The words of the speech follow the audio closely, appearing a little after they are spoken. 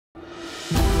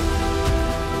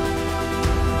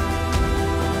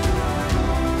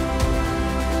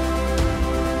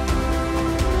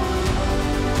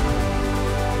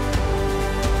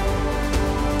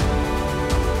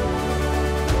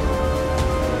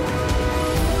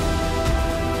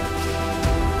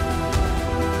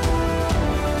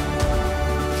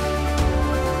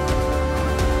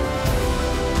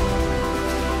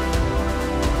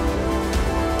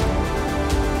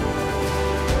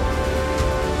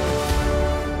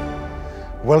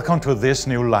Welcome to This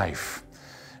New Life.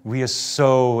 We are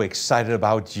so excited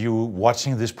about you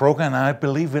watching this program, and I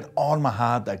believe with all my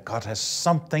heart that God has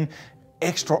something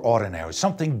extraordinary,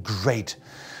 something great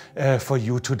for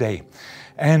you today.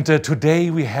 And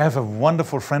today we have a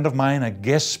wonderful friend of mine, a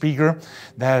guest speaker,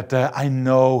 that I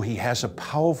know he has a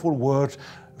powerful word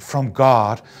from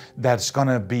God that's going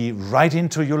to be right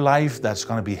into your life, that's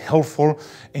going to be helpful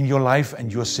in your life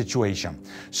and your situation.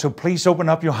 So please open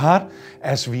up your heart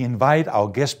as we invite our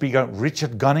guest speaker,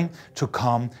 Richard Gunning, to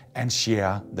come and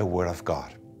share the Word of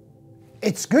God.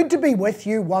 It's good to be with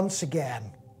you once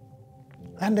again.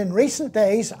 And in recent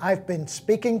days, I've been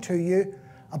speaking to you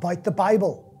about the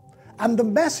Bible and the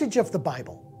message of the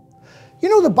Bible. You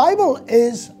know, the Bible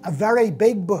is a very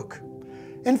big book.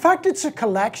 In fact, it's a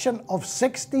collection of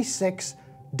 66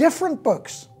 different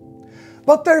books.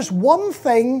 But there's one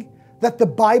thing that the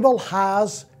Bible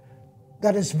has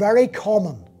that is very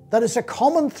common, that is a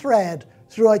common thread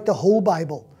throughout the whole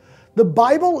Bible. The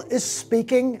Bible is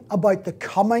speaking about the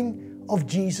coming of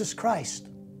Jesus Christ.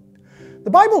 The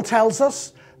Bible tells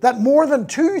us that more than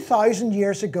 2,000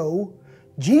 years ago,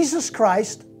 Jesus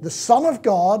Christ, the Son of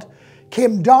God,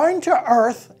 came down to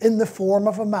earth in the form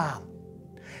of a man.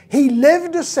 He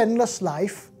lived a sinless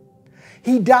life.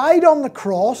 He died on the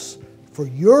cross for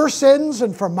your sins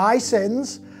and for my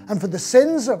sins and for the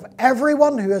sins of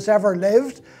everyone who has ever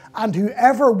lived and who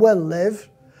ever will live.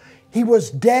 He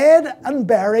was dead and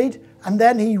buried, and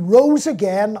then He rose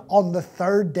again on the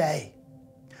third day.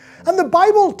 And the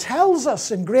Bible tells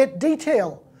us in great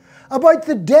detail about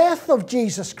the death of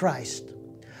Jesus Christ,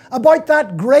 about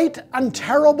that great and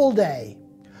terrible day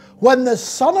when the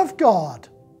Son of God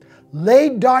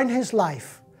laid down His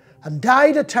life and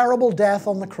died a terrible death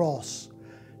on the cross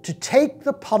to take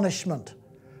the punishment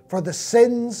for the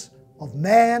sins of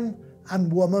men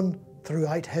and women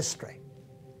throughout history.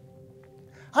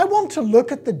 I want to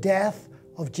look at the death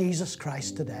of Jesus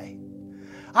Christ today.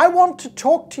 I want to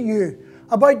talk to you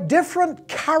about different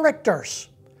characters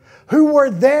who were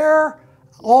there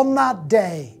on that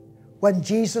day when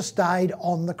Jesus died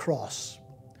on the cross.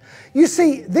 You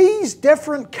see, these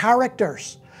different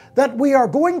characters that we are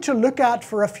going to look at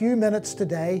for a few minutes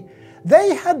today,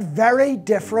 they had very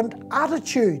different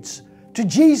attitudes to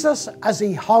Jesus as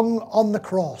He hung on the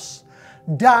cross,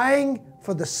 dying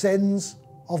for the sins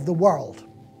of the world.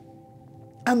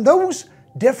 And those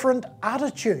different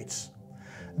attitudes,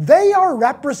 they are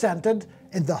represented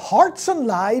in the hearts and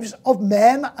lives of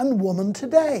men and women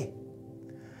today.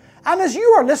 And as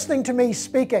you are listening to me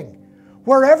speaking,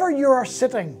 wherever you are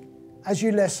sitting as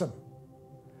you listen,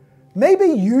 maybe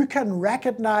you can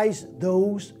recognize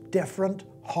those different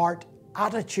heart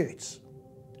attitudes.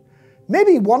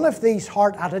 Maybe one of these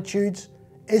heart attitudes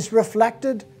is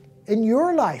reflected in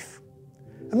your life.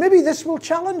 And maybe this will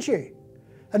challenge you.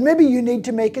 And maybe you need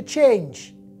to make a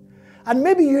change. And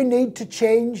maybe you need to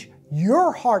change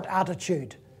your heart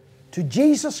attitude to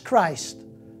Jesus Christ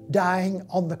dying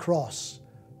on the cross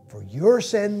for your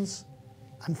sins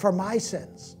and for my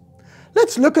sins.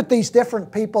 Let's look at these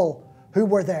different people who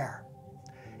were there.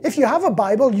 If you have a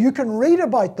Bible, you can read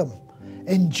about them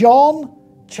in John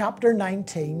chapter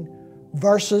 19,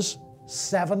 verses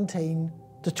 17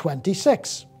 to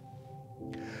 26.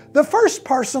 The first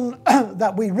person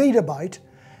that we read about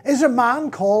is a man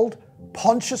called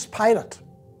Pontius Pilate.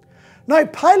 Now,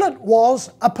 Pilate was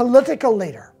a political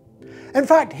leader. In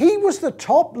fact, he was the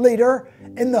top leader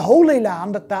in the Holy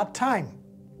Land at that time.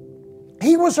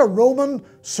 He was a Roman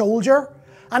soldier,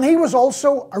 and he was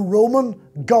also a Roman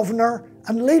governor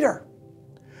and leader.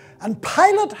 And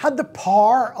Pilate had the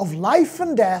power of life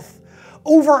and death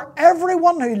over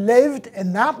everyone who lived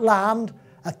in that land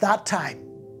at that time.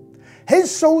 His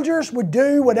soldiers would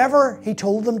do whatever he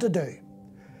told them to do.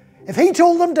 If he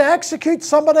told them to execute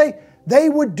somebody, they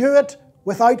would do it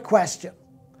without question.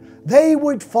 They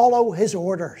would follow his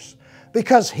orders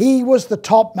because he was the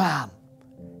top man.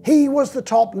 He was the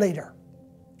top leader.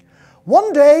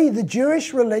 One day, the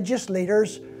Jewish religious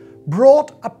leaders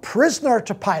brought a prisoner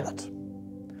to Pilate.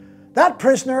 That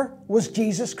prisoner was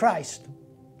Jesus Christ.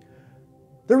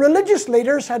 The religious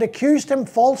leaders had accused him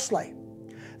falsely.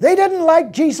 They didn't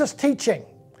like Jesus' teaching,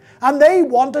 and they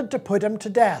wanted to put him to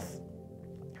death.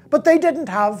 But they didn't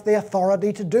have the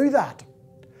authority to do that.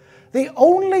 The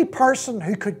only person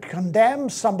who could condemn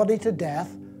somebody to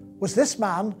death was this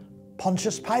man,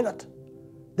 Pontius Pilate.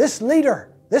 This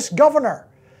leader, this governor,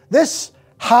 this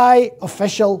high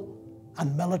official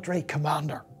and military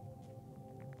commander.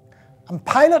 And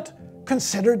Pilate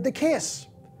considered the case.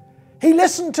 He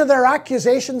listened to their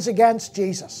accusations against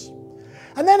Jesus.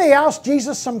 And then he asked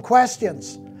Jesus some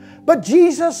questions. But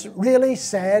Jesus really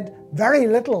said very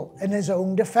little in his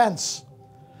own defense.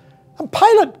 And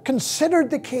Pilate considered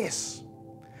the case.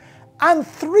 And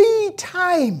three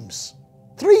times,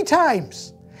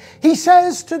 he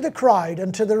says to the crowd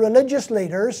and to the religious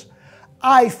leaders,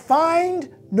 I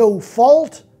find no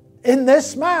fault in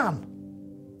this man.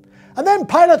 And then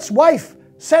Pilate's wife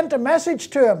sent a message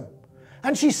to him.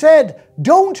 And she said,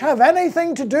 don't have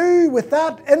anything to do with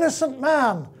that innocent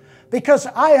man, because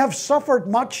I have suffered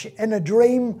much in a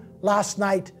dream last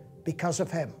night because of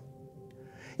him.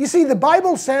 You see, the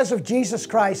Bible says of Jesus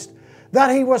Christ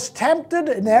that he was tempted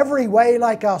in every way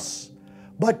like us,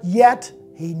 but yet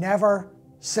he never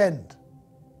sinned.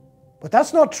 But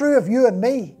that's not true of you and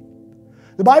me.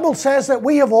 The Bible says that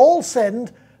we have all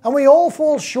sinned and we all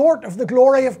fall short of the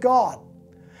glory of God.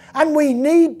 And we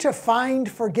need to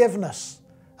find forgiveness.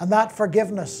 And that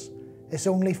forgiveness is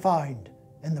only found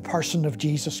in the person of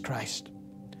Jesus Christ.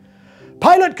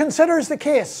 Pilate considers the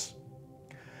case.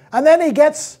 And then he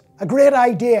gets a great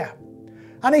idea.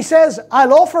 And he says,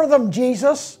 I'll offer them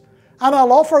Jesus, and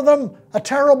I'll offer them a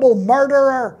terrible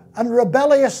murderer and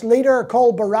rebellious leader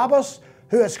called Barabbas,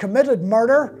 who has committed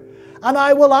murder. And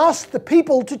I will ask the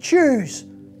people to choose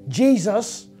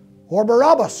Jesus or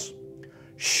Barabbas.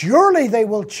 Surely they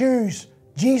will choose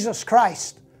Jesus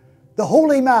Christ, the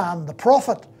holy man, the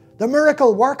prophet, the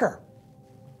miracle worker.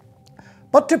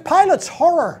 But to Pilate's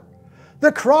horror,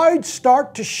 the crowd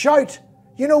start to shout,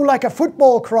 you know, like a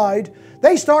football crowd.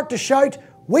 They start to shout,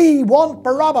 we want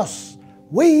Barabbas,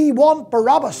 we want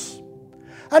Barabbas.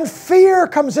 And fear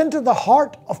comes into the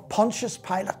heart of Pontius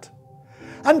Pilate.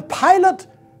 And Pilate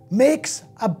makes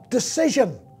a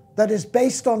decision that is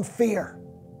based on fear.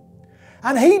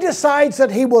 And he decides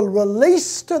that he will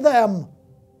release to them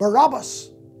Barabbas,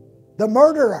 the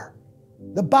murderer,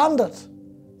 the bandit,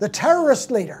 the terrorist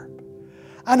leader.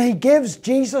 And he gives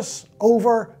Jesus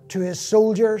over to his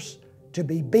soldiers to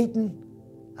be beaten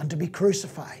and to be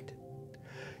crucified.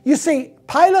 You see,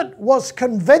 Pilate was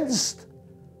convinced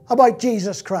about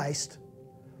Jesus Christ,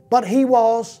 but he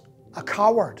was a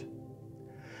coward.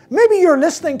 Maybe you're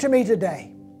listening to me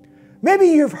today. Maybe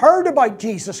you've heard about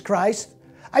Jesus Christ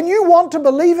and you want to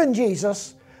believe in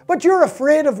Jesus, but you're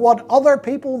afraid of what other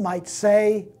people might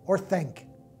say or think.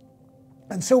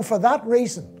 And so for that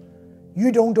reason,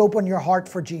 you don't open your heart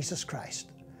for Jesus Christ.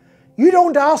 You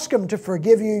don't ask Him to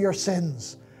forgive you your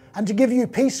sins and to give you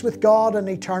peace with God and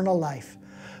eternal life.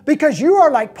 Because you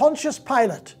are like Pontius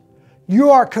Pilate.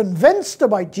 You are convinced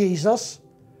about Jesus,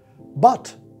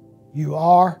 but you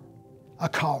are a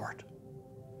coward.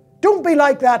 Don't be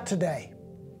like that today.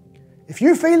 If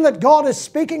you feel that God is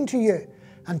speaking to you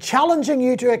and challenging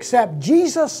you to accept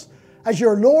Jesus as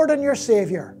your Lord and your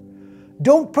Savior,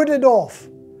 don't put it off.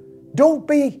 Don't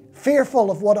be fearful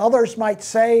of what others might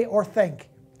say or think,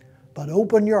 but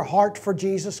open your heart for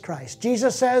Jesus Christ.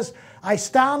 Jesus says, I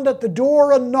stand at the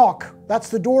door and knock. That's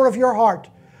the door of your heart.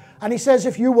 And He says,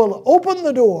 if you will open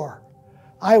the door,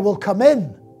 I will come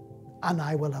in and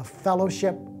I will have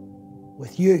fellowship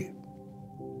with you.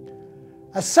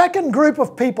 A second group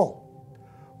of people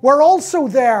were also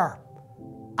there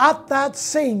at that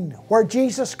scene where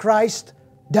Jesus Christ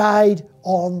died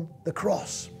on the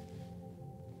cross.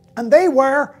 And they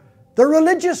were the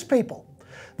religious people.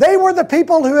 They were the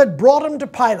people who had brought Him to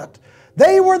Pilate.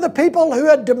 They were the people who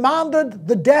had demanded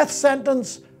the death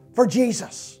sentence for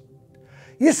Jesus.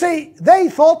 You see, they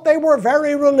thought they were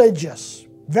very religious,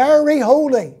 very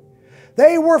holy.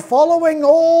 They were following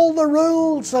all the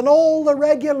rules and all the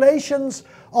regulations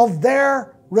of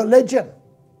their religion.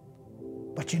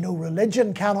 But you know,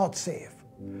 religion cannot save.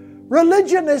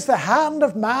 Religion is the hand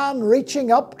of man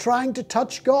reaching up, trying to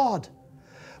touch God.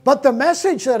 But the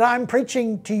message that I'm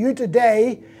preaching to you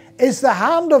today is the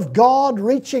hand of God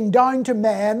reaching down to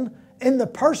men in the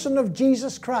person of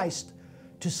Jesus Christ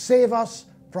to save us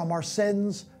from our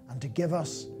sins and to give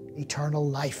us eternal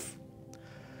life.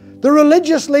 The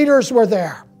religious leaders were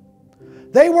there.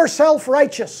 They were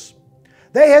self-righteous.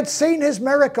 They had seen His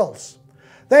miracles.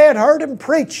 They had heard Him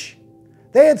preach.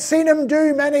 They had seen Him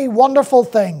do many wonderful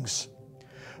things.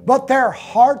 But their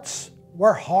hearts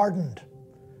were hardened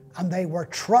and they were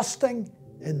trusting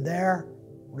in their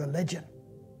religion.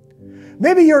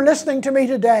 Maybe you're listening to me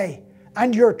today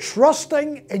and you're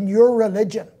trusting in your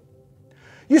religion.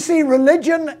 You see,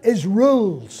 religion is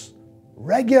rules,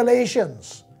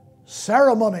 regulations,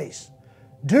 ceremonies.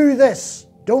 Do this,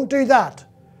 don't do that.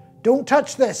 Don't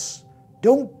touch this,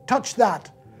 don't touch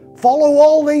that. Follow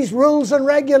all these rules and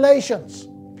regulations.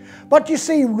 But you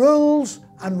see, rules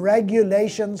and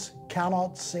regulations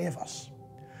cannot save us.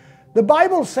 The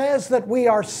Bible says that we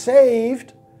are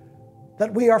saved,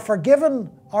 that we are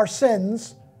forgiven our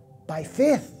sins by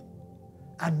faith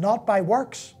and not by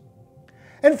works.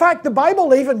 In fact, the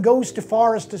Bible even goes to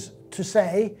far as to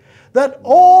say that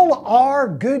all our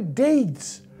good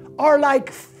deeds are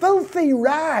like filthy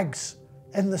rags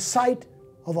in the sight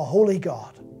of a holy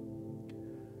God.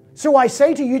 So I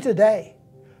say to you today,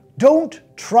 don't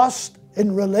trust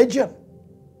in religion,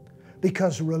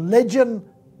 because religion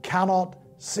cannot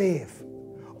save.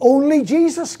 Only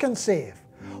Jesus can save.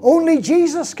 Only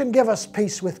Jesus can give us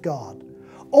peace with God.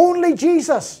 Only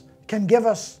Jesus can give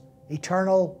us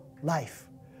eternal life.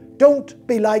 Don't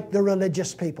be like the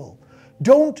religious people.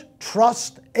 Don't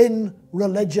trust in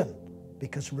religion,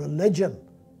 because religion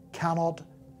cannot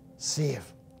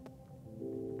save.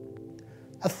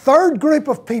 A third group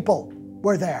of people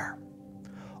were there.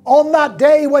 On that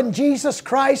day when Jesus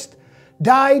Christ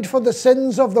died for the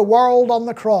sins of the world on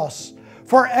the cross,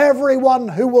 for everyone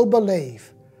who will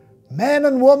believe, men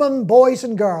and women, boys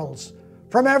and girls,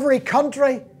 from every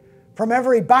country, from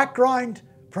every background,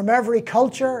 from every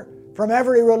culture, from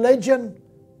every religion,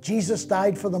 Jesus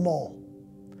died for them all.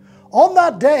 On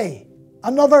that day,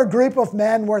 another group of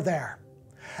men were there,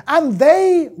 and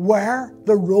they were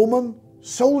the Roman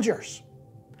soldiers.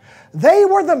 They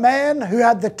were the men who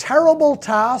had the terrible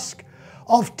task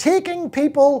of taking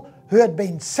people who had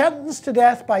been sentenced to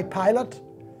death by Pilate,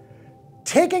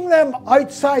 taking them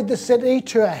outside the city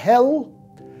to a hill,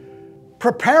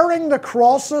 preparing the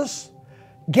crosses,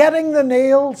 getting the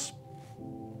nails,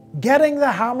 getting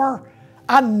the hammer,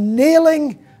 and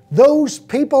nailing those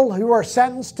people who were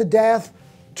sentenced to death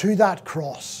to that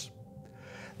cross.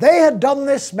 They had done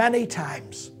this many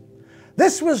times.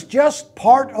 This was just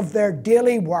part of their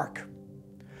daily work.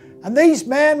 And these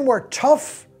men were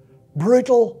tough,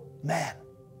 brutal men.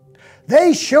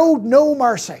 They showed no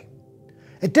mercy.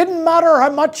 It didn't matter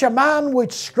how much a man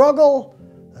would struggle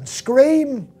and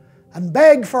scream and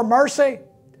beg for mercy.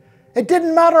 It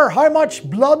didn't matter how much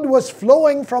blood was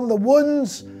flowing from the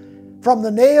wounds, from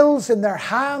the nails in their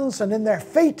hands and in their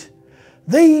feet.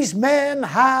 These men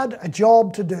had a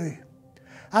job to do.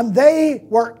 And they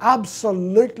were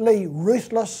absolutely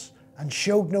ruthless and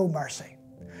showed no mercy.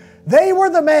 They were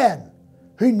the men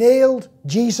who nailed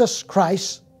Jesus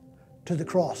Christ to the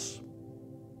cross.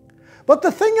 But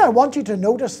the thing I want you to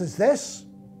notice is this.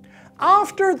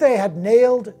 After they had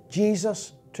nailed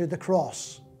Jesus to the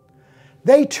cross,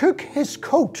 they took his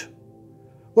coat,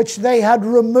 which they had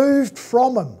removed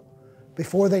from him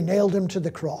before they nailed him to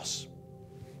the cross.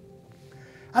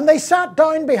 And they sat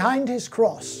down behind his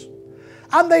cross,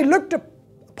 and they looked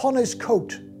upon his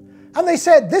coat, and they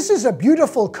said, "This is a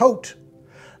beautiful coat.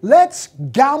 Let's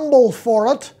gamble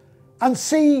for it and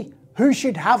see who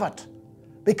should have it,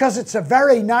 because it's a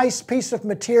very nice piece of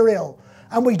material,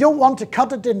 and we don't want to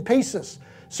cut it in pieces.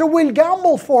 So we'll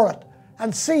gamble for it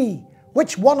and see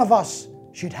which one of us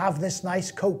should have this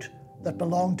nice coat that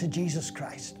belonged to Jesus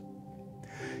Christ."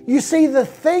 You see, the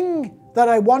thing that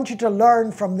I want you to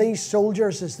learn from these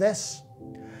soldiers is this.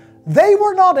 They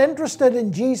were not interested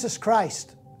in Jesus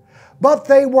Christ, but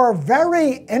they were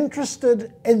very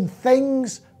interested in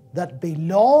things that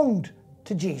belonged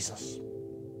to Jesus.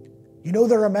 You know,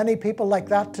 there are many people like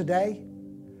that today.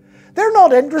 They're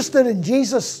not interested in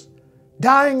Jesus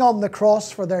dying on the cross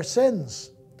for their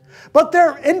sins, but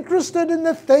they're interested in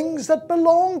the things that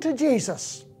belong to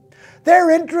Jesus. They're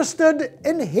interested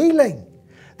in healing.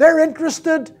 They're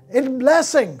interested in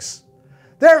blessings.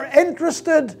 They're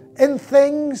interested in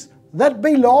things that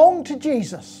belong to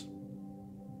Jesus.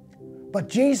 But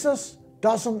Jesus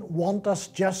doesn't want us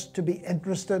just to be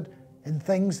interested in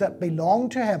things that belong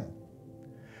to him.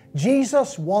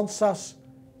 Jesus wants us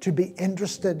to be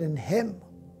interested in him.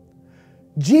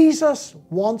 Jesus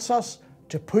wants us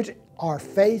to put our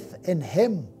faith in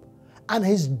him and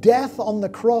his death on the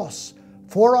cross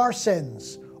for our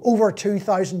sins over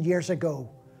 2,000 years ago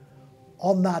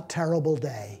on that terrible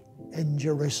day in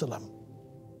Jerusalem.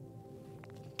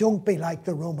 Don't be like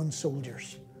the Roman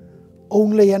soldiers,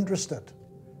 only interested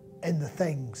in the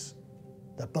things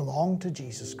that belong to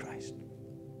Jesus Christ.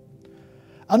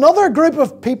 Another group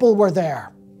of people were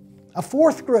there, a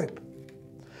fourth group,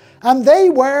 and they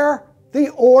were the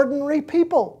ordinary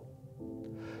people.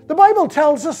 The Bible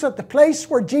tells us that the place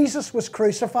where Jesus was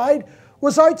crucified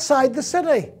was outside the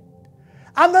city,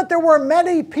 and that there were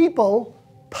many people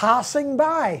passing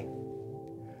by.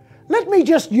 Let me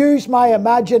just use my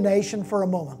imagination for a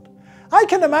moment. I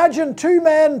can imagine two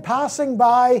men passing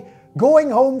by, going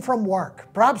home from work.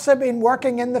 Perhaps they've been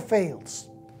working in the fields.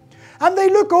 And they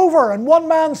look over and one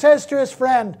man says to his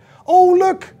friend, "Oh,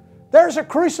 look, there's a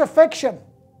crucifixion.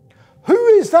 Who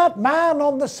is that man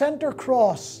on the center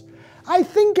cross? I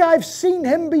think I've seen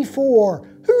him before.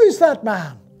 Who is that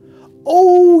man?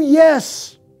 Oh,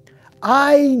 yes,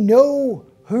 I know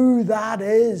who that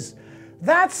is.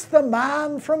 That's the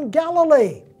man from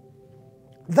Galilee.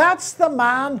 That's the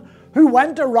man who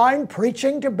went around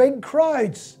preaching to big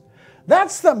crowds.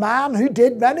 That's the man who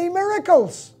did many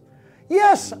miracles.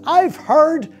 Yes, I've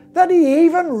heard that he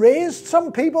even raised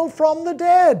some people from the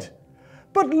dead.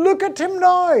 But look at him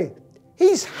now.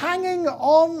 He's hanging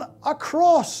on a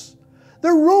cross.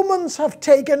 The Romans have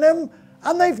taken him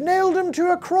and they've nailed him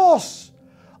to a cross.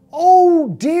 Oh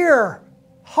dear,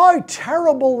 how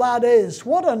terrible that is.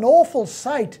 What an awful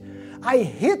sight. I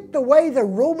hate the way the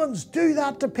Romans do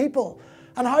that to people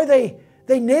and how they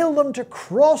nail them to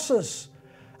crosses.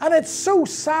 And it's so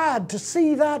sad to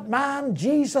see that man,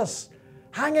 Jesus,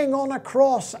 hanging on a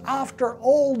cross after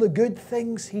all the good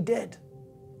things he did.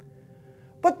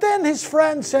 But then his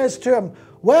friend says to him,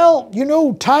 well, you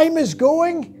know, time is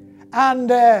going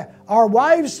and our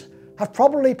wives have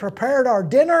probably prepared our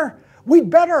dinner. We'd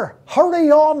better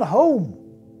hurry on home.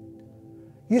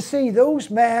 You see, those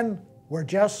men were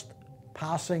just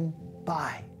passing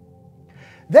by.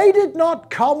 They did not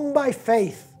come by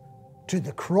faith to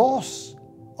the cross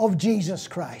of Jesus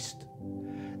Christ.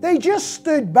 They just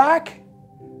stood back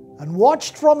and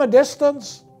watched from a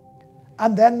distance,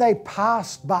 and then they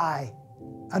passed by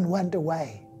and went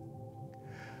away.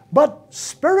 But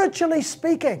spiritually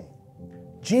speaking,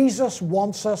 Jesus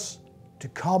wants us to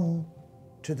come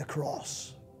to the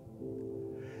cross.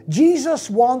 Jesus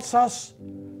wants us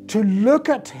to look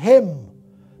at Him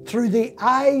through the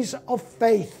eyes of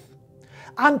faith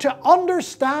and to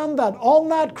understand that on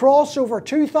that cross over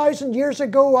 2,000 years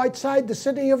ago outside the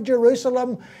city of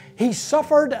Jerusalem, He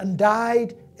suffered and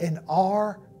died in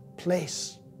our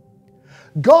place.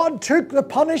 God took the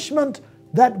punishment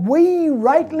that we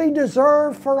rightly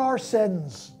deserve for our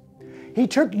sins. He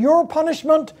took your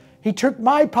punishment, He took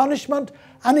my punishment,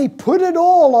 and He put it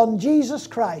all on Jesus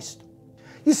Christ.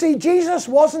 You see, Jesus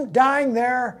wasn't dying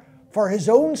there for His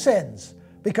own sins,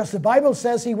 because the Bible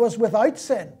says He was without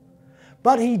sin.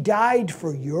 But He died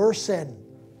for your sin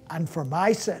and for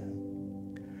my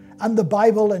sin. And the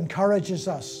Bible encourages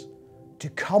us to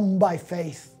come by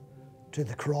faith to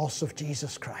the cross of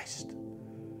Jesus Christ.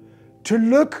 To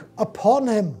look upon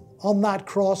Him on that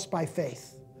cross by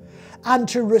faith and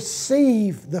to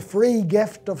receive the free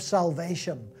gift of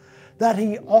salvation that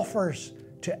He offers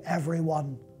to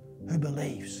everyone who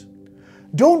believes.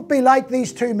 Don't be like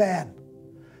these two men.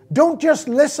 Don't just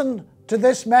listen to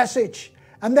this message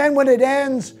and then when it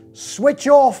ends, switch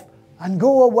off and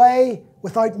go away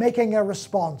without making a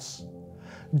response.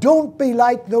 Don't be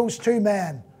like those two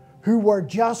men who were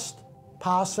just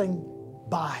passing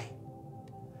by.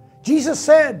 Jesus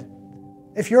said,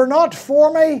 if you're not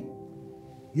for me,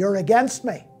 you're against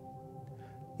me.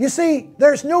 You see,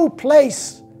 there's no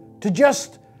place to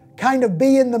just kind of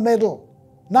be in the middle,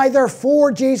 neither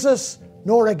for Jesus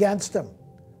nor against Him.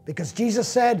 Because Jesus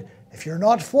said, if you're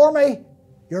not for me,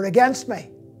 you're against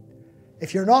me.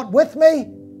 If you're not with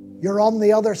me, you're on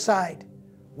the other side.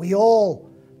 We all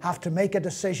have to make a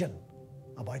decision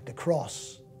about the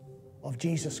cross of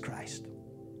Jesus Christ.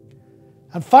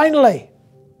 And finally,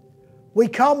 we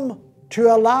come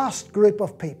to a last group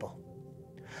of people.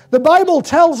 The Bible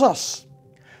tells us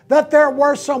that there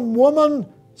were some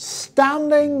women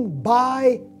standing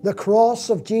by the cross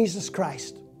of Jesus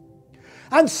Christ.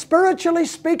 And spiritually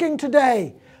speaking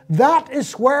today, that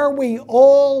is where we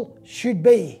all should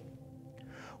be.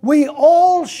 We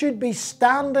all should be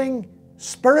standing,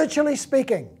 spiritually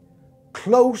speaking,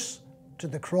 close to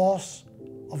the cross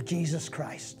of Jesus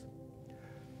Christ,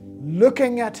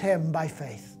 looking at Him by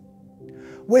faith,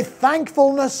 with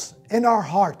thankfulness in our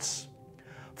hearts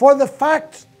for the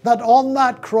fact that on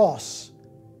that cross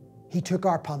He took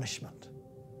our punishment,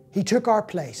 He took our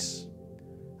place,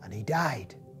 and He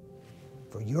died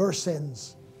for your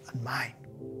sins and mine.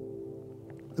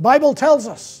 The Bible tells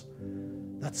us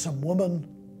that some women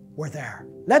were there.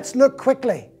 Let's look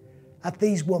quickly at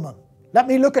these women. Let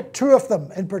me look at two of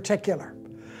them in particular.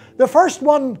 The first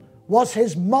one was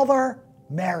His mother,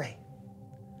 Mary.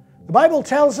 The Bible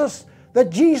tells us that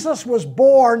Jesus was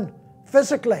born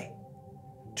physically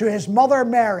to His mother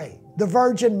Mary, the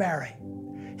Virgin Mary.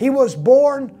 He was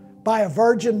born by a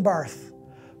virgin birth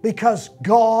because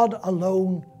God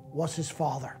alone was His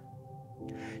father.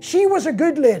 She was a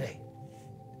good lady.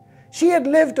 She had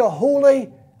lived a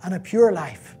holy and a pure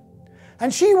life.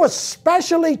 And she was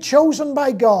specially chosen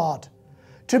by God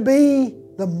to be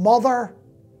the mother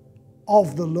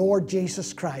of the Lord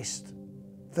Jesus Christ,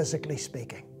 physically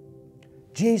speaking.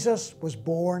 Jesus was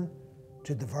born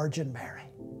to the Virgin Mary.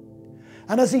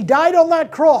 And as He died on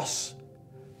that cross,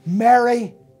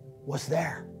 Mary was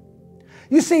there.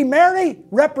 You see, Mary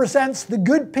represents the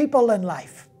good people in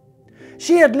life.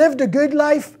 She had lived a good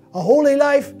life, a holy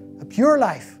life, a pure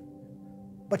life.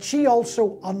 But she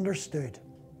also understood.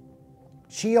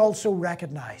 She also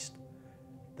recognized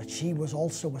that she was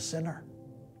also a sinner.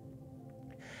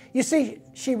 You see,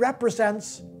 she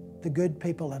represents the good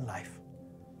people in life.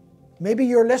 Maybe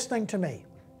you're listening to me.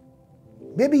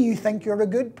 Maybe you think you're a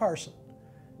good person.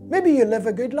 Maybe you live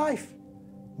a good life.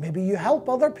 Maybe you help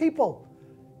other people.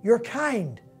 You're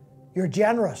kind. You're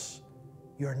generous.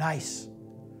 You're nice.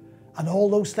 And all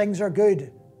those things are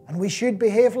good. And we should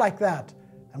behave like that.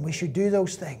 And we should do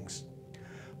those things.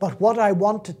 But what I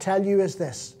want to tell you is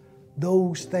this: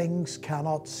 those things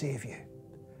cannot save you.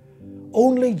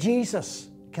 Only Jesus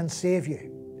can save you.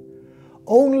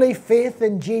 Only faith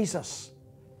in Jesus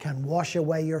can wash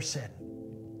away your sin.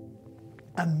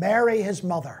 And Mary, his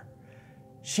mother,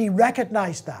 she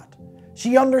recognized that.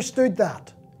 She understood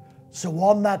that. So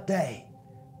on that day,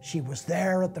 she was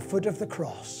there at the foot of the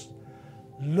cross,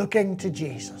 looking to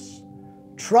Jesus,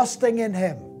 trusting in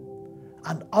him,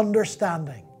 and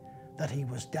understanding that he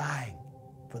was dying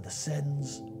for the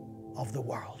sins of the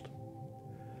world.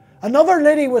 Another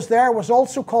lady was there, was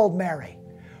also called Mary.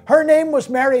 Her name was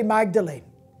Mary Magdalene.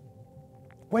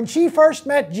 When she first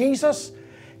met Jesus,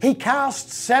 he cast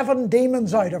 7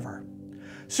 demons out of her.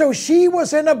 So she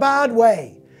was in a bad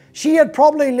way. She had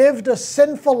probably lived a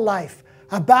sinful life,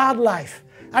 a bad life,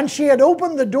 and she had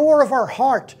opened the door of her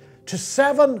heart to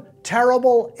 7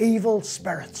 terrible, evil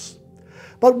spirits.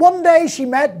 But one day she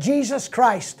met Jesus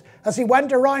Christ as he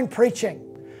went around preaching.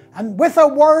 And with a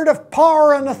word of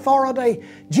power and authority,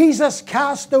 Jesus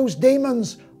cast those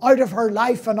demons out of her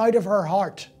life and out of her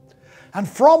heart. And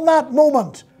from that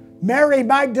moment, Mary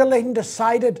Magdalene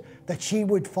decided that she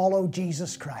would follow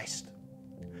Jesus Christ.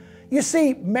 You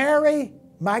see, Mary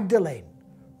Magdalene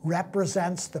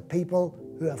represents the people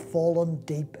who have fallen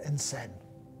deep in sin.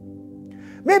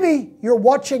 Maybe you're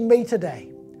watching me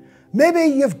today.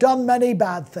 Maybe you've done many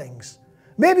bad things.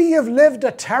 Maybe you've lived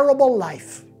a terrible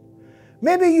life.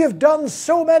 Maybe you've done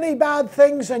so many bad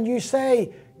things and you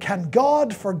say, can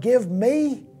God forgive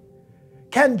me?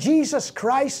 Can Jesus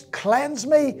Christ cleanse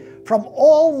me from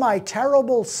all my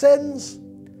terrible sins?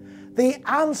 The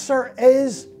answer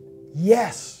is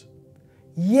yes.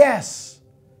 Yes.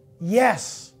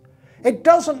 Yes. It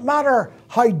doesn't matter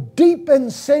how deep in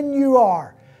sin you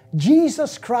are.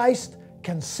 Jesus Christ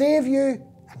can save you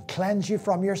and cleanse you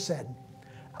from your sin.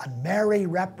 And Mary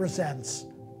represents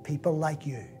people like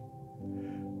you.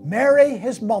 Mary,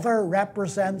 his mother,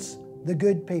 represents the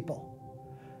good people.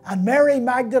 And Mary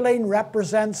Magdalene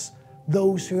represents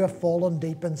those who have fallen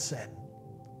deep in sin.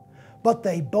 But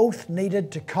they both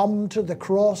needed to come to the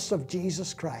cross of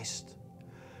Jesus Christ,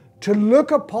 to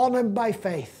look upon him by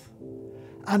faith,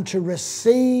 and to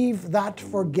receive that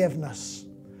forgiveness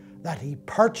that he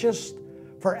purchased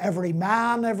for every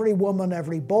man, every woman,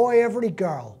 every boy, every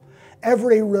girl,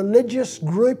 every religious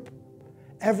group,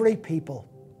 every people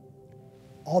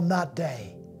on that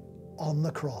day on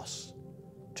the cross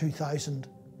 2,000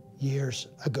 years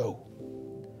ago.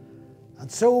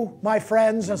 And so, my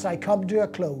friends, as I come to a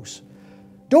close,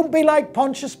 don't be like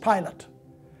Pontius Pilate.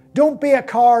 Don't be a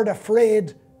coward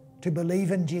afraid to believe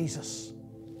in Jesus.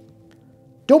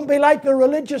 Don't be like the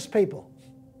religious people.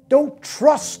 Don't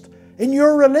trust in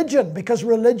your religion because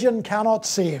religion cannot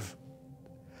save.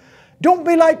 Don't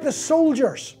be like the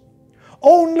soldiers,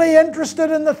 only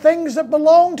interested in the things that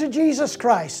belong to Jesus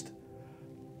Christ,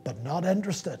 but not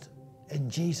interested in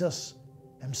Jesus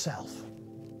himself.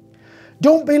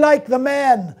 Don't be like the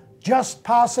men just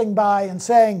passing by and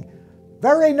saying,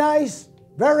 very nice,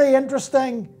 very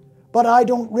interesting, but I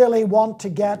don't really want to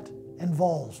get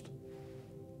involved.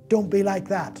 Don't be like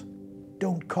that.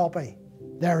 Don't copy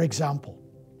their example.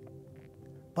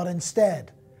 But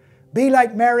instead, be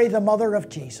like Mary, the mother of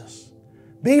Jesus.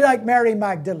 Be like Mary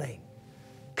Magdalene.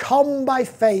 Come by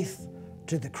faith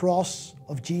to the cross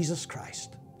of Jesus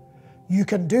Christ. You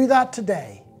can do that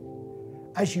today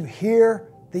as you hear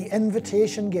the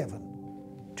invitation given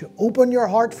to open your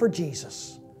heart for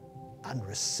Jesus and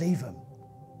receive him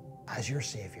as your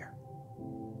Savior.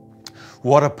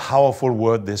 What a powerful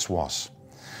word this was.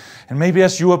 And maybe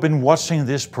as you have been watching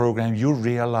this program, you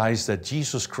realize that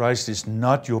Jesus Christ is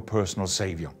not your personal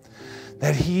Savior,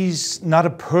 that he's not a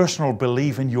personal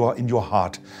belief in your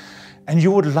heart, and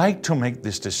you would like to make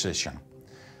this decision.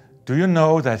 Do you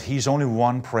know that he's only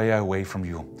one prayer away from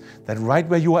you? That right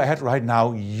where you are at right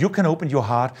now, you can open your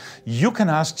heart, you can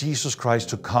ask Jesus Christ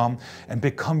to come and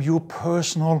become your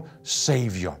personal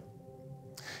Savior.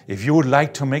 If you would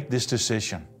like to make this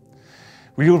decision,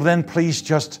 will you then please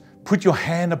just put your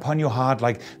hand upon your heart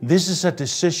like this is a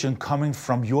decision coming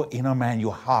from your inner man,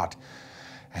 your heart.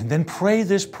 And then pray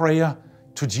this prayer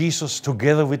to Jesus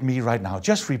together with me right now,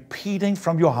 just repeating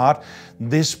from your heart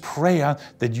this prayer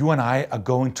that you and I are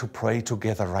going to pray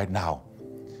together right now.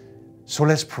 So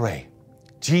let's pray.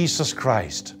 Jesus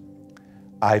Christ,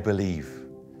 I believe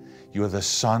you are the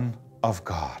Son of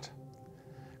God.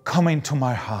 Come into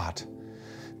my heart.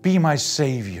 Be my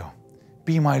Savior.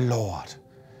 Be my Lord.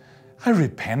 I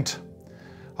repent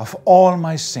of all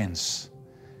my sins,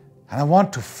 and I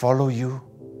want to follow you,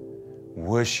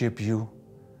 worship you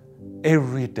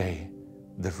every day,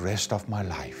 the rest of my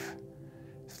life.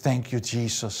 Thank you,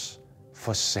 Jesus,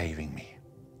 for saving me.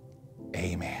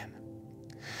 Amen.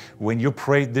 When you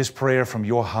prayed this prayer from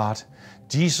your heart,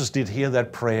 Jesus did hear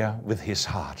that prayer with his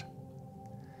heart.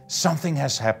 Something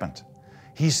has happened.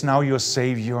 He's now your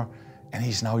Savior and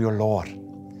he's now your Lord.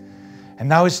 And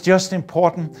now it's just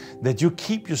important that you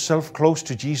keep yourself close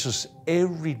to Jesus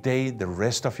every day the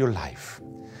rest of your life.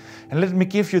 And let me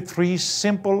give you 3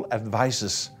 simple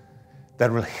advices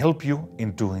that will help you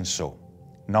in doing so.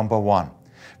 Number 1,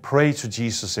 pray to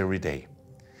Jesus every day.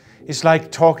 It's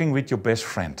like talking with your best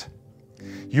friend.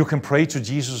 You can pray to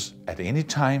Jesus at any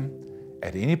time,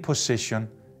 at any position,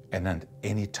 and at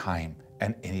any time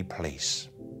and any place.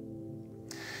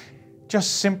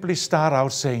 Just simply start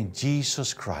out saying,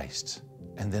 Jesus Christ,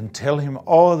 and then tell him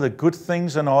all the good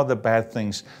things and all the bad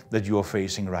things that you are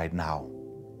facing right now.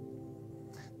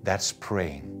 That's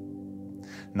praying.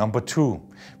 Number 2,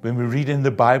 when we read in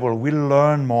the Bible, we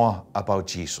learn more about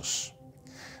Jesus.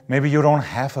 Maybe you don't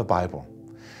have a Bible,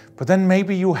 but then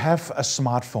maybe you have a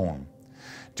smartphone.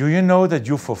 Do you know that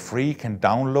you for free can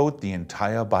download the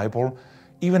entire Bible,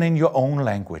 even in your own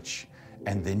language,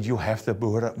 and then you have the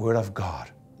Word of God?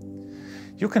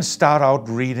 You can start out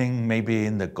reading maybe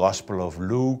in the Gospel of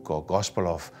Luke or Gospel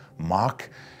of Mark,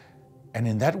 and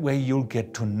in that way you'll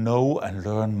get to know and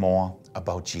learn more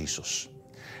about Jesus.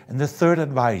 And the third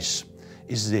advice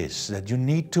is this, that you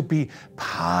need to be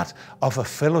part of a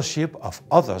fellowship of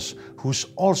others who's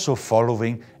also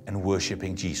following and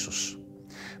worshiping Jesus.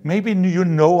 Maybe you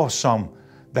know of some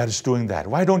that is doing that.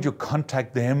 Why don't you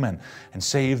contact them and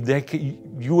say if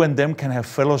you and them can have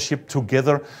fellowship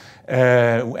together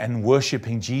and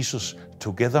worshiping Jesus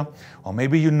together? Or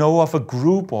maybe you know of a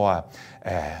group or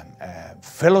a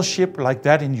fellowship like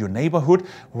that in your neighborhood.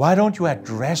 Why don't you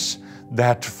address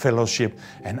that fellowship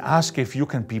and ask if you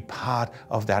can be part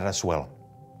of that as well?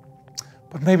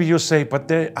 But maybe you say,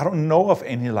 but I don't know of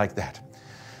any like that.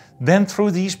 Then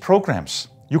through these programs,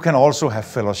 you can also have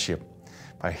fellowship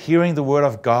by hearing the Word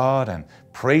of God and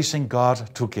praising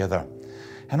God together.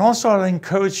 And also I'll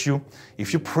encourage you,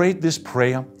 if you prayed this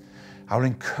prayer, I'll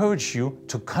encourage you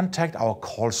to contact our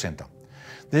call center.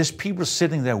 There's people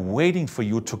sitting there waiting for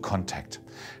you to contact.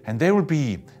 And they will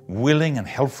be willing and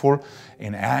helpful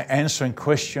in answering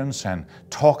questions and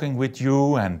talking with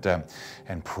you and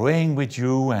praying with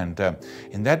you. And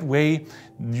in that way,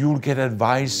 you'll get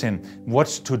advice in what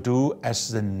to do as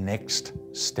the next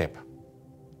step.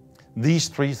 These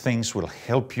 3 things will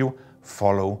help you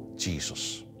follow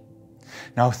Jesus.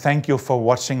 Now, thank you for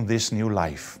watching this new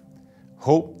life.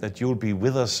 Hope that you'll be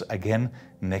with us again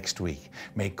next week.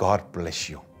 May God bless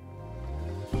you.